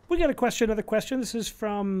 We got another question. This is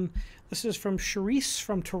from Charisse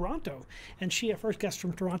from Toronto, and she, our first guest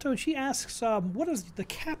from Toronto, and she asks, what does the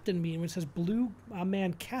captain mean when it says Blue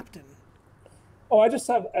Man Captain? Oh, I just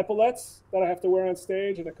have epaulets that I have to wear on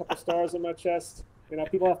stage and a couple stars on my chest.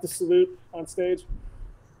 People have to salute on stage.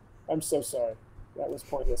 I'm so sorry. That was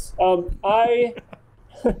pointless. The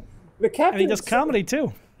captain. And he does comedy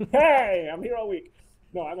too. Hey, I'm here all week.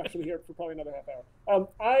 No, I'm actually here for probably another half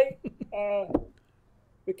hour.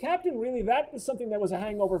 The captain, really, that is something that was a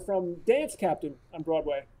hangover from Dance Captain on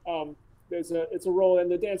Broadway. It's a role,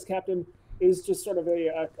 and the Dance Captain is just sort of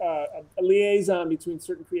a liaison between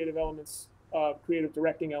certain creative elements, creative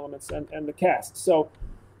directing elements, and the cast. So,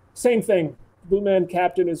 same thing. Blue Man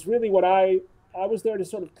Captain is really what I was there to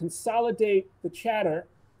sort of consolidate the chatter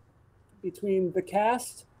between the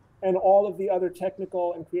cast and all of the other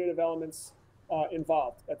technical and creative elements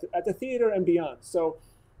involved at the theater and beyond. So,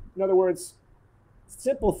 in other words,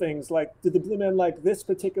 simple things like, did the Blue Men like this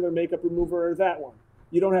particular makeup remover or that one?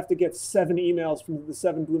 You don't have to get 7 emails from the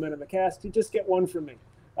 7 Blue Men in the cast. You just get one from me.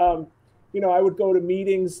 You know, I would go to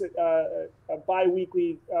meetings,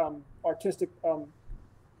 bi-weekly artistic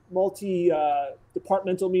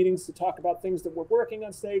multi-departmental meetings to talk about things that were working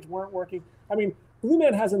on stage, weren't working. I mean, Blue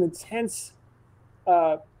Man has an intense,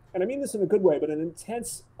 and I mean this in a good way, but an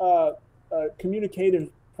intense communicative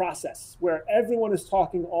process where everyone is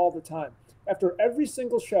talking all the time. After every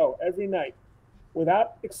single show, every night,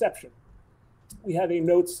 without exception, we have a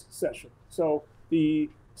notes session. So the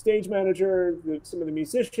stage manager, some of the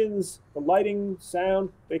musicians, the lighting, sound,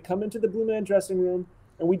 they come into the Blue Man dressing room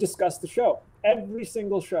and we discuss the show, every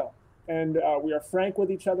single show. And we are frank with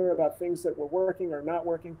each other about things that were working or not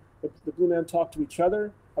working. The Blue Man talk to each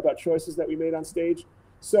other about choices that we made on stage.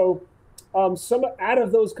 So some out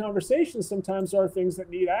of those conversations sometimes are things that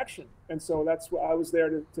need action. And so that's what I was there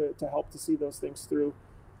to help to see those things through.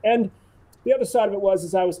 And the other side of it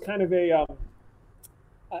was I was kind of a,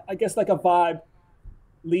 I guess like a vibe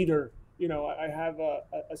leader. You know, I have a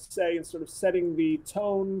say in sort of setting the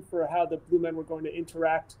tone for how the Blue Men were going to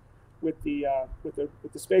interact with the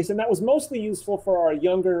space. And that was mostly useful for our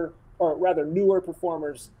younger, or rather newer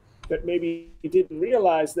performers that maybe didn't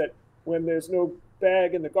realize that when there's no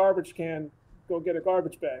bag in the garbage can, go get a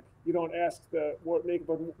garbage bag. You don't ask the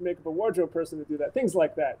makeup a wardrobe person to do that. Things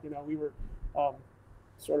like that. You know, we were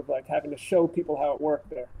sort of like having to show people how it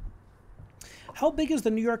worked there. How big is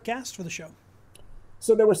the New York cast for the show?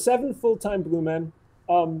 So there were 7 full-time Blue Men,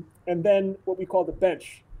 and then what we call the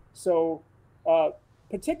bench. So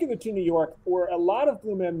particular to New York were a lot of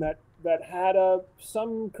Blue Men that had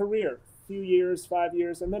some career, few years, 5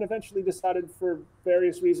 years, and then eventually decided for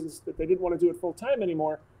various reasons that they didn't want to do it full-time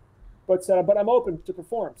anymore, but said, but I'm open to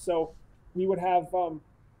perform. So we would have,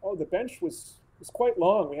 the bench was quite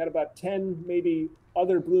long. We had about 10 maybe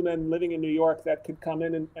other Blue Men living in New York that could come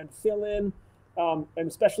in and fill in, and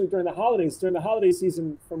especially during the holidays. During the holiday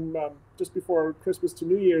season from just before Christmas to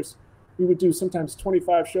New Year's, we would do sometimes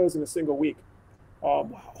 25 shows in a single week.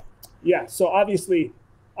 Wow. Yeah, so obviously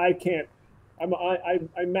I can't.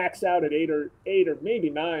 I max out at 8 or maybe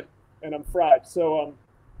 9, and I'm fried. So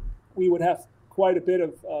we would have quite a bit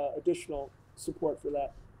of additional support for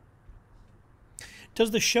that.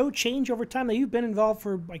 Does the show change over time? Now, you've been involved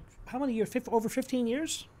for like how many years? Over 15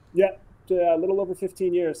 years? Yeah, a little over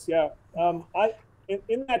 15 years. Yeah.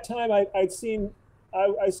 In that time, I'd seen.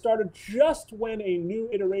 I started just when a new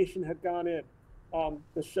iteration had gone in.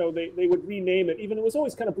 The show, they would rename it. Even it was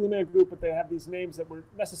always kind of Blue Man Group, but they have these names that weren't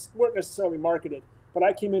necessarily marketed. But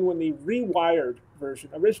I came in when the rewired version.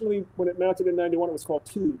 Originally, when it mounted in '91, it was called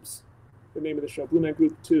Tubes, the name of the show, Blue Man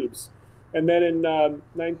Group Tubes. And then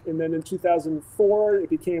in 2004, it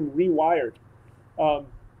became Rewired.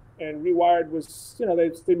 And Rewired was, you know,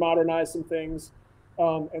 they modernized some things.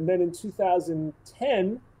 And then in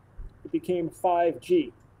 2010, it became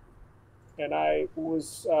 5G. And I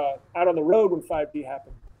was out on the road when 5G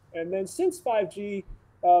happened. And then since 5G,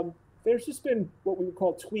 there's just been what we would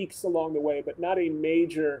call tweaks along the way, but not a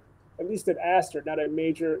major, at least at Astor, not a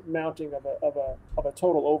major mounting of a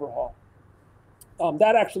total overhaul.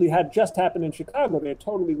 That actually had just happened in Chicago. They had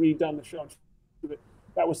totally redone the show.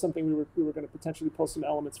 That was something we were going to potentially pull some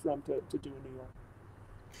elements from to do in New York.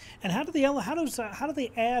 And how do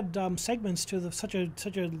they add segments to such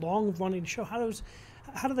a long running show?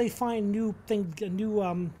 How do they find new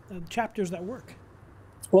chapters that work?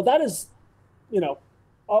 Well, that is, you know,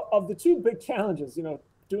 of the two big challenges, you know,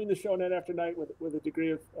 doing the show night after night with a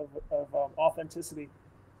degree of authenticity,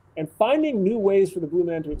 and finding new ways for the Blue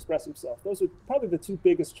Man to express himself. Those are probably the two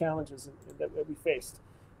biggest challenges that we faced,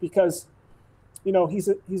 because, you know, he's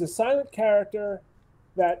a silent character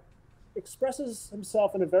that expresses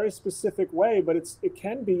himself in a very specific way, but it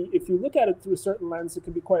can be, if you look at it through a certain lens, it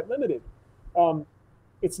can be quite limited.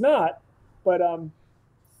 It's not, but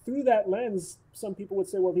through that lens, some people would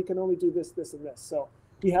say, well, he can only do this, this, and this. So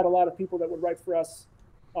we had a lot of people that would write for us.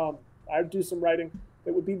 I'd do some writing.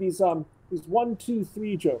 It would be these 1, 2,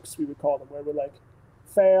 3 jokes, we would call them, where we're like,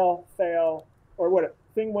 fail, or whatever.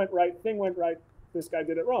 Thing went right, this guy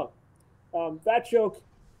did it wrong. That joke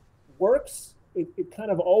works. It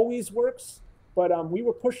kind of always works, but we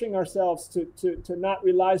were pushing ourselves to not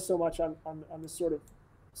rely so much on this sort of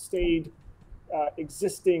staid,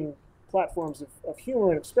 existing platforms of humor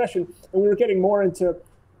and expression, and we were getting more into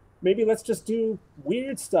maybe let's just do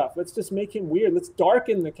weird stuff. Let's just make him weird. Let's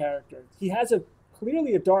darken the character. He has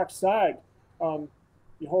clearly a dark side.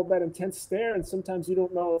 You hold that intense stare, and sometimes you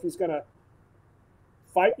don't know if he's going to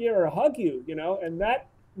fight you or hug you, you know. And that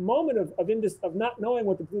moment of not knowing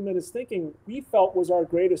what the Blue Man is thinking, we felt was our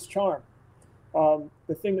greatest charm,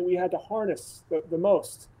 the thing that we had to harness the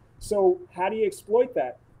most. So how do you exploit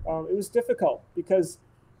that? It was difficult because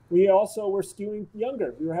we also were skewing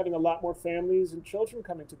younger. We were having a lot more families and children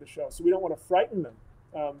coming to the show, so we don't want to frighten them.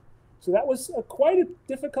 So that was quite a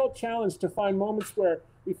difficult challenge to find moments where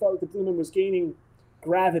we felt like the Blue Man was gaining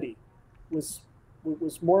gravity, was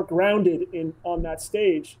more grounded on that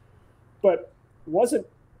stage, but wasn't,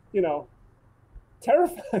 you know,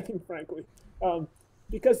 terrifying, frankly,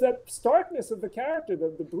 because that starkness of the character,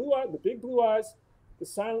 the blue eye, the big blue eyes, the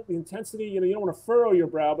silent, the intensity, you know, you don't want to furrow your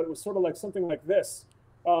brow, but it was sort of like something like this.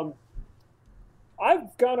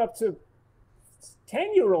 I've gone up to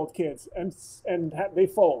 10-year-old kids and they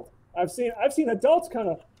fold. I've seen adults kind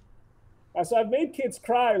of. So I've made kids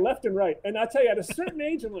cry left and right, and I'll tell you, at a certain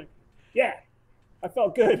age, I'm like, yeah, I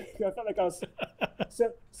felt good. I felt like I was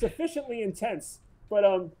sufficiently intense. But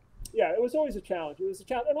yeah, it was always a challenge. It was a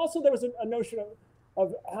challenge, and also there was a notion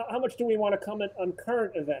of how much do we want to comment on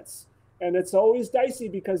current events. And it's always dicey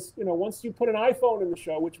because, you know, once you put an iPhone in the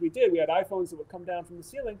show, which we did, we had iPhones that would come down from the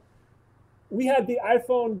ceiling. We had the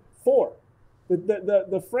iPhone 4,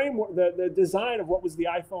 the framework, the design of what was the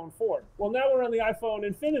iPhone 4. Well, now we're on the iPhone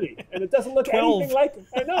Infinity, and it doesn't look 12. anything like,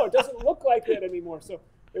 I know, it doesn't look like that anymore. So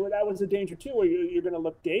that was a danger too, where you're going to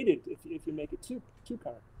look dated if you make it too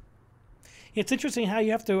current. It's interesting how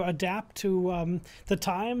you have to adapt to the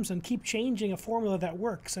times and keep changing a formula that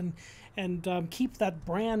works and keep that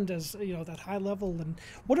brand as, you know, that high level. And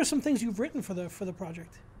what are some things you've written for the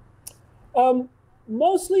project?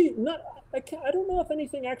 Mostly not. I don't know if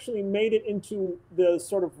anything actually made it into the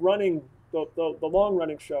sort of running the long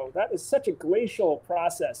running show. That is such a glacial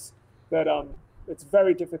process that it's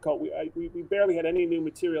very difficult. We barely had any new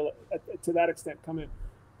material to that extent come in,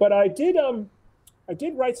 but I did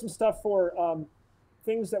write some stuff for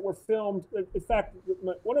things that were filmed. In fact,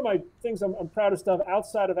 one of my things I'm proudest of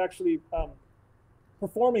outside of actually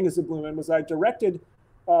performing as a Blue Man was I directed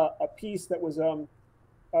a piece that was a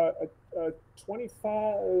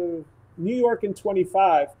 25 New York in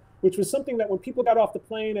 25, which was something that when people got off the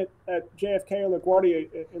plane at JFK or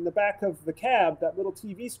LaGuardia, in the back of the cab, that little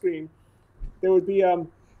TV screen, there would be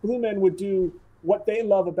Blue Men would do what they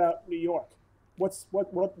love about New York. What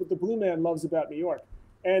the Blue Man loves about New York.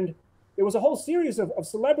 And there was a whole series of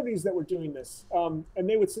celebrities that were doing this. And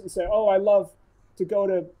they would sit and say, oh, I love to go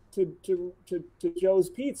to Joe's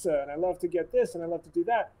Pizza, and I love to get this, and I love to do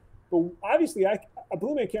that. But obviously, a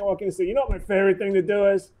Blue Man can't walk in and say, you know what my favorite thing to do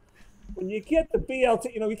is? When you get the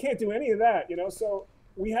BLT, you know, you can't do any of that, you know? So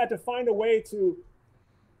we had to find a way to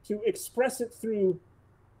express it through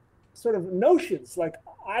sort of notions, like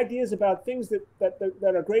ideas about things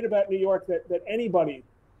that are great about New York that anybody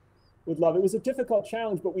would love. It was a difficult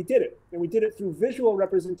challenge, but we did it. And we did it through visual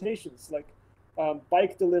representations, like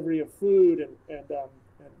bike delivery of food and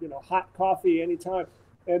you know, hot coffee anytime.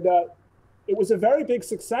 And it was a very big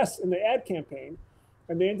success in the ad campaign.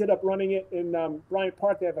 And they ended up running it in Bryant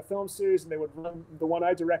Park. They have a film series, and they would run the one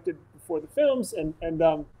I directed before the films. And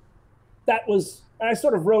that was, and I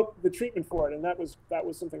sort of wrote the treatment for it, and that was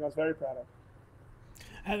something I was very proud of.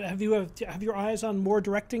 Have your eyes on more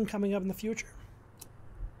directing coming up in the future?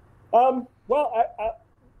 Well, I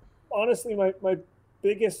honestly, my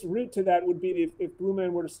biggest route to that would be if Blue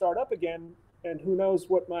Man were to start up again, and who knows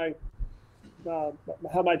what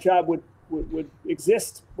how my job would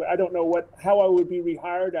exist. I don't know how I would be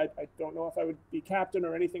rehired. I don't know if I would be captain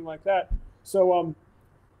or anything like that. So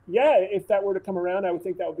yeah, if that were to come around, I would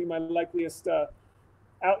think that would be my likeliest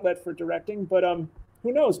outlet for directing. But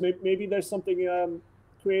who knows? Maybe there's something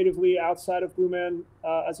creatively outside of Blue Man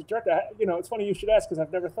as a director. You know, it's funny you should ask because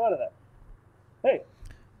I've never thought of that. Hey,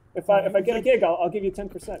 if I get a gig, I'll give you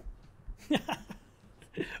 10%.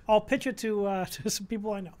 I'll pitch it to some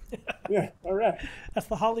people I know. Yeah, all right. That's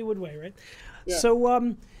the Hollywood way, right? Yeah.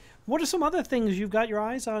 So, what are some other things you've got your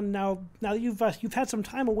eyes on now? Now that you've had some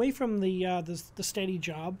time away from the steady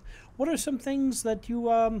job, what are some things that you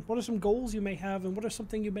what are some goals you may have, and what are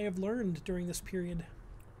something you may have learned during this period?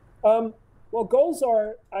 Well, goals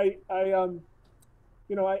are my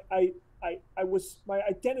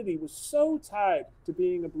identity was so tied to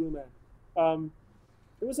being a Blue Man.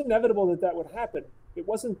 It was inevitable that would happen. It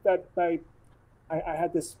wasn't that I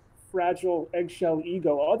had this fragile eggshell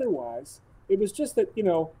ego otherwise. It was just that, you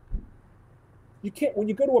know, you can't, when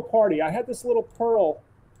you go to a party, I had this little pearl,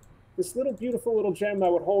 this little beautiful little gem I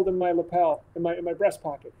would hold in my lapel, in my breast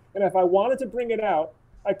pocket. And if I wanted to bring it out,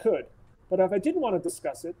 I could. But if I didn't want to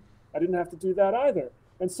discuss it, I didn't have to do that either.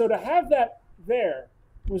 And so to have that there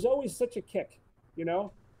was always such a kick, you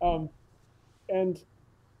know? And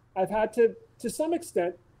I've had to some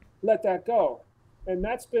extent, let that go. And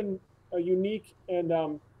that's been a unique and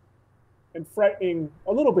frightening,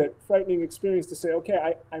 a little bit frightening experience to say,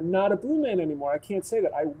 okay, I'm not a blue man anymore. I can't say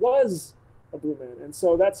that. I was a blue man. And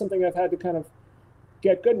so that's something I've had to kind of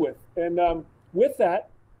get good with. And with that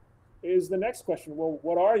is the next question. Well,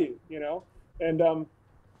 what are you, you know? And,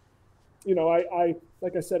 you know, I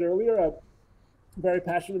like I said earlier, I'm very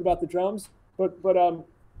passionate about the drums, but I'm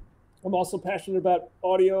also passionate about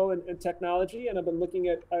audio and technology. And I've been looking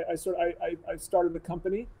at, I started a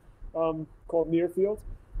company called Nearfield,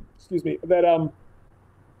 that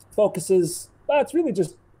focuses, it's really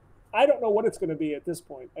just, I don't know what it's going to be at this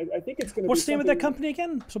point. I think it's going to be. What's the name of that company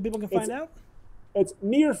again, so people can find out? It's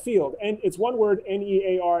Nearfield, and it's one word,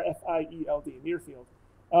 Nearfield, Nearfield.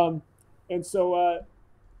 And so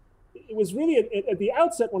it was really at the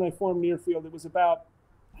outset when I formed Nearfield, it was about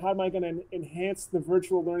how am I going to enhance the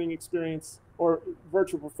virtual learning experience or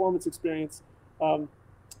virtual performance experience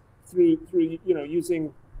through you know,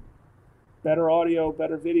 using better audio,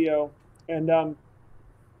 better video, and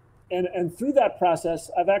through that process,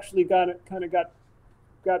 I've actually got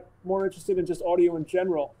more interested in just audio in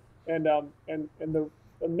general, and the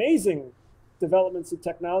amazing developments in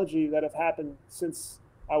technology that have happened since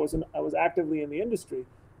I was actively in the industry,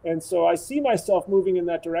 and so I see myself moving in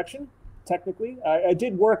that direction. Technically, I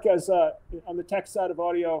did work as on the tech side of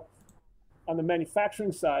audio, on the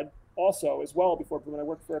manufacturing side also as well before. When I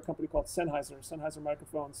worked for a company called Sennheiser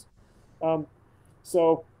microphones.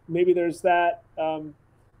 So maybe there's that,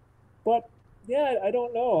 but yeah, I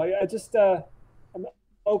don't know. I just, I'm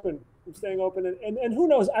open, I'm staying open, and who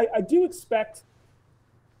knows, I do expect,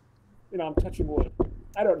 you know, I'm touching wood,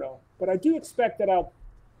 I don't know, but I do expect that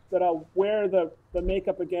I'll wear the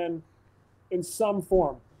makeup again in some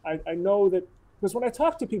form. I know that, because when I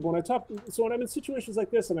talk to people, so when I'm in situations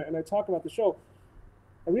like this and I talk about the show,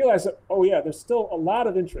 I realize that, oh yeah, there's still a lot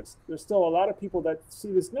of interest. There's still a lot of people that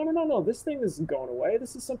see this. No, this thing isn't going away.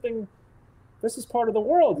 This is part of the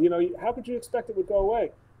world. You know, how could you expect it would go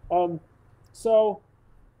away? So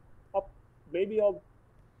maybe I'll,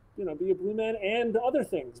 you know, be a blue man and other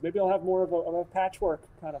things. Maybe I'll have more of a patchwork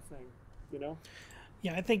kind of thing, you know?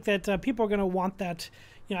 Yeah, I think that people are going to want that.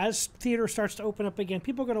 You know, as theater starts to open up again,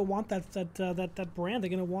 people are going to want that brand. They're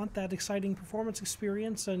going to want that exciting performance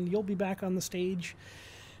experience, and you'll be back on the stage,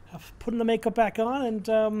 putting the makeup back on,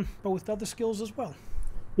 and but with other skills as well.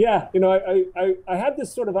 Yeah, you know, I had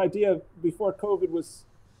this sort of idea before COVID was,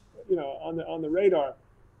 you know, on the radar.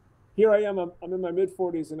 Here I am. I'm in my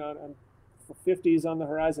mid-40s, and I'm 50s on the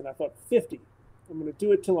horizon. I thought 50. I'm going to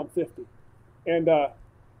do it till I'm 50, and I'll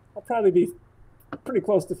probably be pretty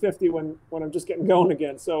close to 50 when I'm just getting going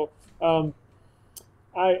again. So I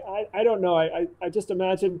don't know. I just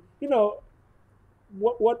imagine, you know,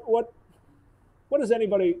 what does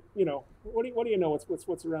anybody, you know, what do you know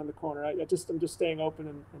what's around the corner? I'm just staying open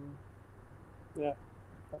and yeah,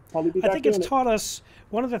 I'll probably be back. I think it's taught us,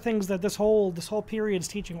 one of the things that this whole period is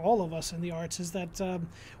teaching all of us in the arts is that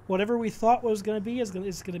whatever we thought was going to be is going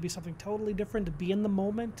to be something totally different. To be in the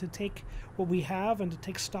moment, to take what we have and to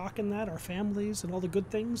take stock in that, our families and all the good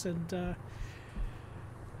things, and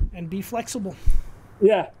be flexible.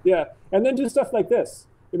 Yeah, and then do stuff like this.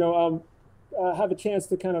 You know, have a chance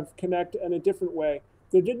to kind of connect in a different way.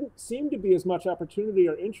 There didn't seem to be as much opportunity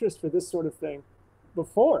or interest for this sort of thing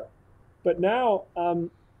before, but now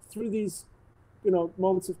through these, you know,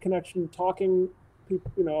 moments of connection, talking, you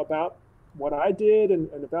know, about what I did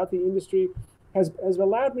and about the industry has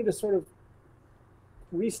allowed me to sort of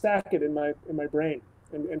restack it in my brain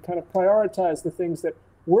and kind of prioritize the things that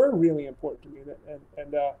were really important to me,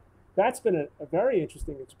 and that's been a very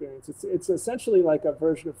interesting experience. It's essentially like a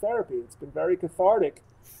version of therapy. It's been very cathartic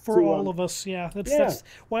for all of us. Yeah, that's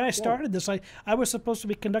why I started this. I was supposed to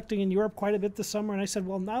be conducting in Europe quite a bit this summer, and I said,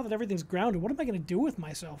 well, now that everything's grounded, what am I going to do with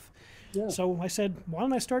myself? Yeah. So I said, why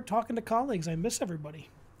don't I start talking to colleagues? I miss everybody.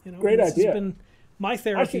 You know, great idea. This has been my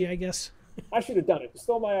therapy, I guess. I should have done it. You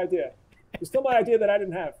stole my idea. You stole my idea that I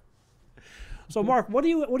didn't have. So, Mark, what do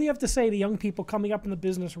you have to say to young people coming up in the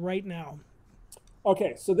business right now?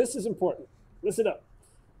 Okay, so this is important. Listen up.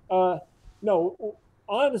 No,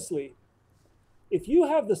 honestly, if you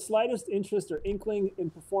have the slightest interest or inkling in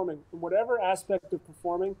performing, in whatever aspect of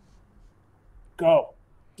performing, go,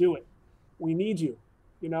 do it. We need you.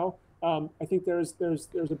 You know, I think there's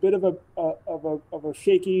a bit of a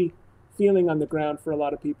shaky feeling on the ground for a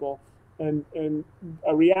lot of people, and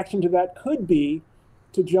a reaction to that could be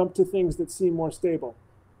to jump to things that seem more stable.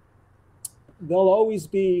 there'll always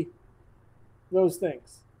be those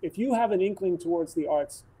things. If you have an inkling towards the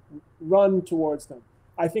arts, run towards them.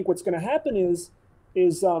 I think what's going to happen is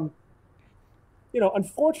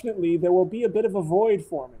unfortunately, there will be a bit of a void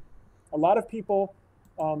forming. A lot of people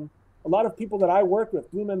that I work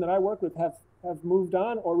with, blue men that I work with, have moved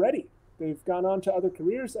on already. They've gone on to other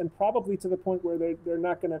careers, and probably to the point where they're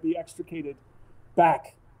not going to be extricated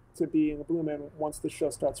back to being a blue man once the show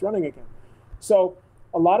starts running again. So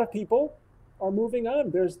a lot of people are moving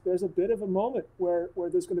on. There's a bit of a moment where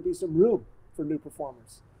there's going to be some room for new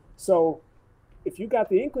performers. So if you got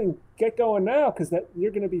the inkling, get going now, because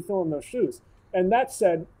you're going to be filling those shoes. And that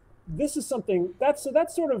said, this is something that's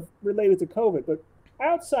sort of related to COVID, but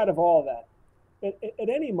outside of all that, at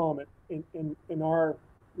any moment in our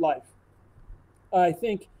life, I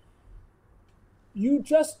think you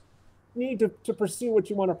just need to pursue what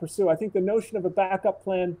you want to pursue. I think the notion of a backup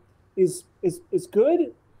plan is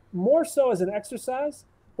good, more so as an exercise,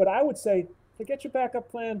 but I would say forget your backup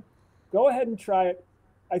plan, go ahead and try it.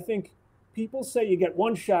 I think people say you get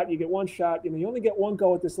one shot, you only get one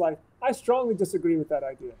go at this life. I strongly disagree with that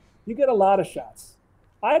idea. You get a lot of shots.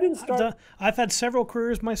 I didn't start. I've had several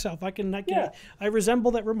careers myself. I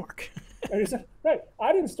resemble that remark. Right.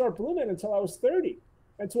 I didn't start Blue Man until I was 30.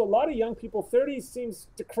 And to a lot of young people, 30 seems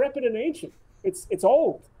decrepit and ancient. It's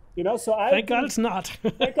old, So thank God it's not.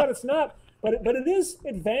 Thank God it's not. But it is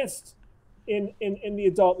advanced in the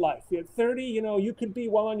adult life. At 30, you could be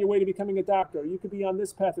well on your way to becoming a doctor. Or you could be on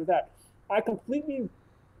this path or that. I totally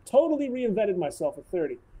reinvented myself at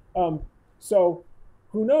 30. So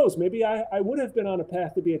who knows? Maybe I would have been on a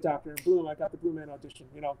path to be a doctor in Bloom. I got the Blue Man audition.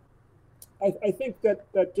 I think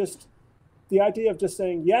that just the idea of just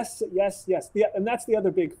saying yes, yes, yes. And that's the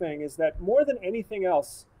other big thing, is that more than anything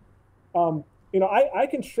else, I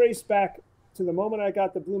can trace back to the moment I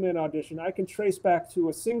got the Blue Man audition. I can trace back to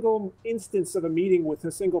a single instance of a meeting with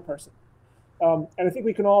a single person. And I think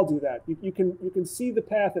we can all do that. You can see the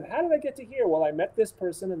path of, how did I get to here? Well, I met this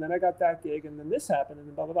person, and then I got that gig, and then this happened, and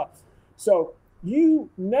then blah, blah, blah. So you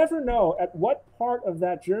never know at what part of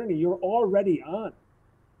that journey you're already on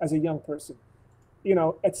as a young person.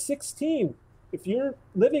 At 16, if you're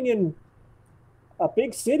living in a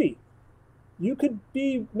big city, you could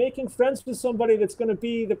be making friends with somebody that's going to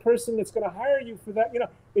be the person that's going to hire you for that.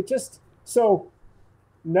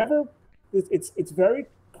 It's very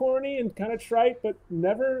corny and kind of trite, but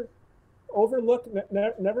never overlook,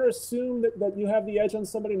 never assume that you have the edge on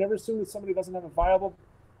somebody. Never assume that somebody doesn't have a viable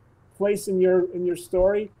place in your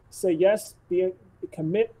story. Say yes,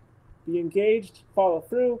 commit, be engaged, follow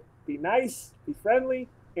through, be nice, be friendly,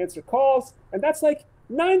 answer calls. And that's like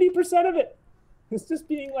 90% of it. It's just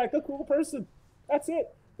being like a cool person. That's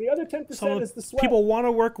it. The other 10% is the sweat. People want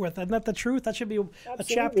to work with. Isn't that the truth? That should be Absolutely. A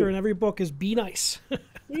chapter in every book, is be nice.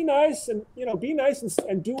 Be nice, and be nice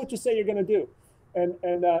and do what you say you're going to do,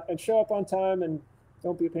 and show up on time, and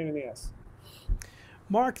don't be a pain in the ass.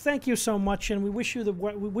 Mark, thank you so much, and we wish you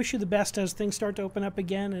the best as things start to open up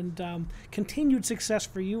again, and continued success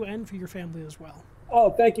for you and for your family as well. Oh,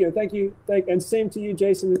 thank you, and same to you,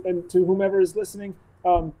 Jason, and to whomever is listening.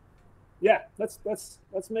 Yeah, let's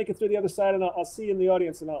make it through the other side, and I'll see you in the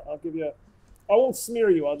audience, and I'll give you. I won't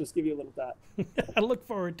smear you. I'll just give you a little dot. I look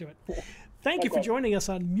forward to it. Thank you for joining us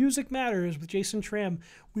on Music Matters with Jason Tramm.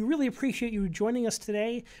 We really appreciate you joining us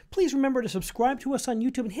today. Please remember to subscribe to us on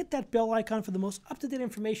YouTube and hit that bell icon for the most up-to-date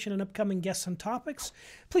information on upcoming guests and topics.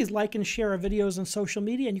 Please like and share our videos on social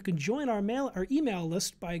media, and you can join our email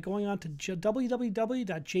list by going on to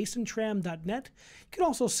www.jasontram.net. You can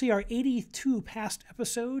also see our 82 past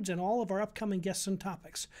episodes and all of our upcoming guests and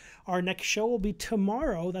topics. Our next show will be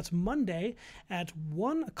tomorrow, that's Monday, at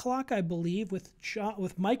 1 o'clock, I believe, with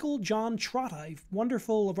Michael John Trotta, a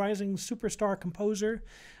wonderful rising superstar composer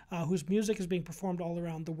whose music is being performed all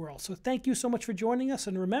around the world. So thank you so much for joining us,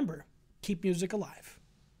 and remember, keep music alive.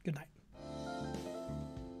 Good night.